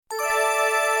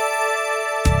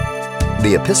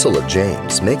The Epistle of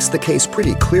James makes the case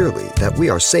pretty clearly that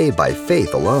we are saved by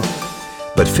faith alone.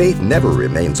 But faith never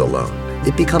remains alone.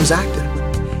 It becomes active.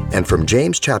 And from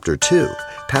James chapter 2,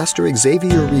 Pastor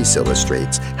Xavier Reese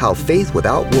illustrates how faith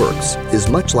without works is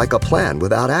much like a plan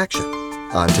without action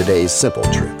on today's Simple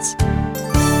Truths.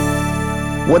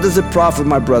 What does it profit,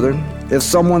 my brother, if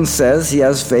someone says he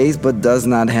has faith but does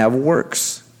not have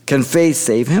works? Can faith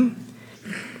save him?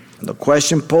 The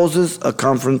question poses a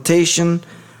confrontation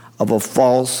of a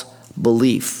false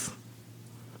belief.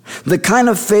 The kind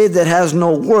of faith that has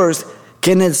no works,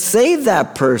 can it save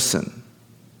that person?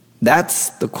 That's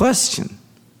the question.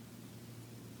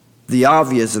 The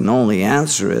obvious and only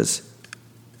answer is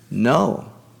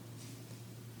no.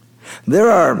 There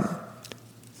are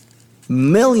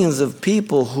millions of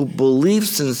people who believe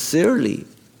sincerely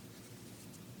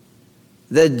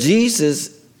that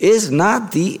Jesus is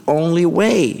not the only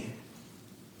way.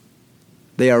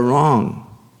 They are wrong.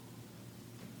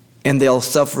 And they'll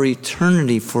suffer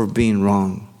eternity for being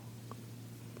wrong.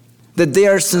 That they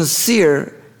are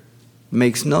sincere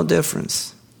makes no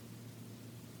difference.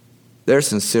 They're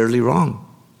sincerely wrong.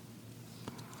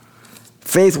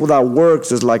 Faith without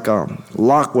works is like a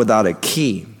lock without a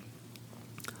key,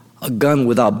 a gun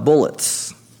without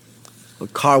bullets, a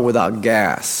car without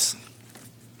gas.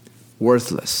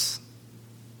 Worthless.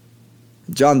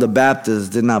 John the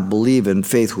Baptist did not believe in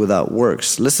faith without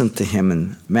works. Listen to him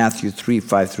in Matthew 3,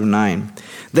 5-9.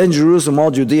 Then Jerusalem,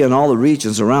 all Judea, and all the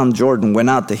regions around Jordan went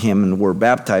out to him and were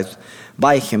baptized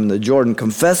by him in the Jordan,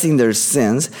 confessing their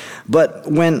sins.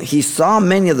 But when he saw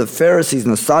many of the Pharisees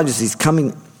and the Sadducees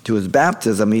coming to his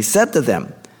baptism, he said to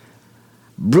them,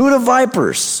 "Brood of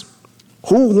vipers,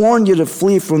 who warned you to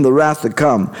flee from the wrath to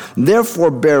come?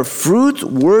 Therefore bear fruit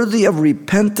worthy of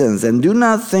repentance, and do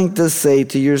not think to say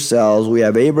to yourselves, we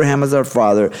have Abraham as our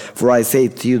father. For I say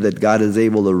to you that God is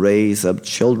able to raise up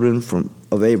children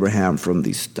of Abraham from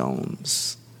these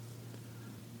stones."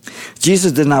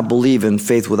 Jesus did not believe in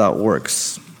faith without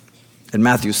works. In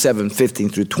Matthew 7,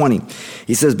 15-20,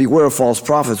 he says, "Beware of false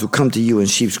prophets who come to you in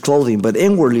sheep's clothing, but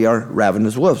inwardly are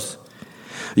ravenous wolves.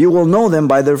 You will know them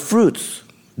by their fruits.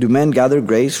 Do men gather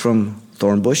grapes from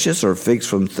thorn bushes or figs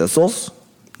from thistles?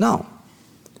 No.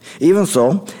 Even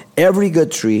so, every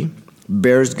good tree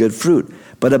bears good fruit,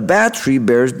 but a bad tree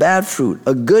bears bad fruit.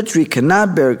 A good tree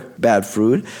cannot bear bad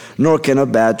fruit, nor can a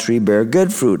bad tree bear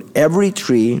good fruit. Every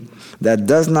tree that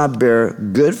does not bear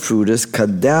good fruit is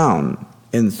cut down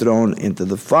and thrown into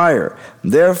the fire.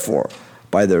 Therefore,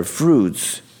 by their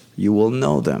fruits you will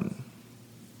know them."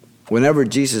 Whenever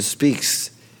Jesus speaks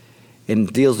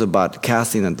and deals about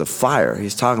casting into fire,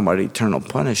 he's talking about eternal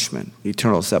punishment,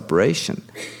 eternal separation.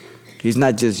 He's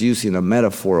not just using a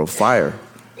metaphor of fire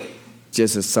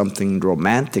just as something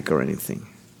romantic or anything.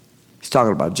 He's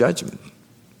talking about judgment.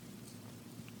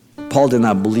 Paul did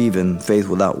not believe in faith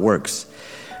without works.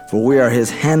 For we are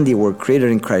his handiwork, created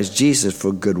in Christ Jesus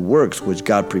for good works, which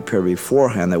God prepared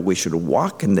beforehand that we should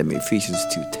walk in them, Ephesians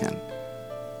 2:10.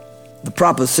 The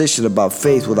proposition about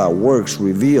faith without works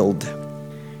revealed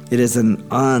it is an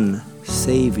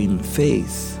unsaving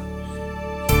faith.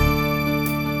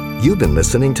 You've been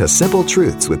listening to Simple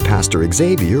Truths with Pastor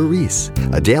Xavier Reese,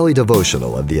 a daily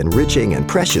devotional of the enriching and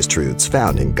precious truths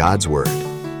found in God's Word.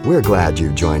 We're glad you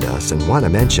joined us and want to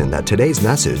mention that today's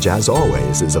message, as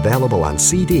always, is available on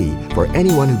CD for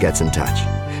anyone who gets in touch.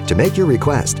 To make your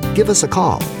request, give us a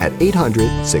call at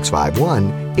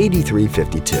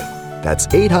 800-651-8352. That's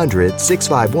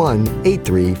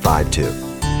 800-651-8352.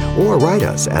 Or write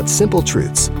us at Simple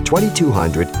Truths,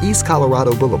 2200 East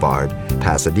Colorado Boulevard,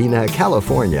 Pasadena,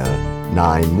 California,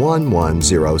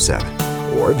 91107.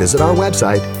 Or visit our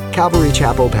website,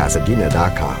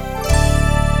 CalvaryChapelPasadena.com.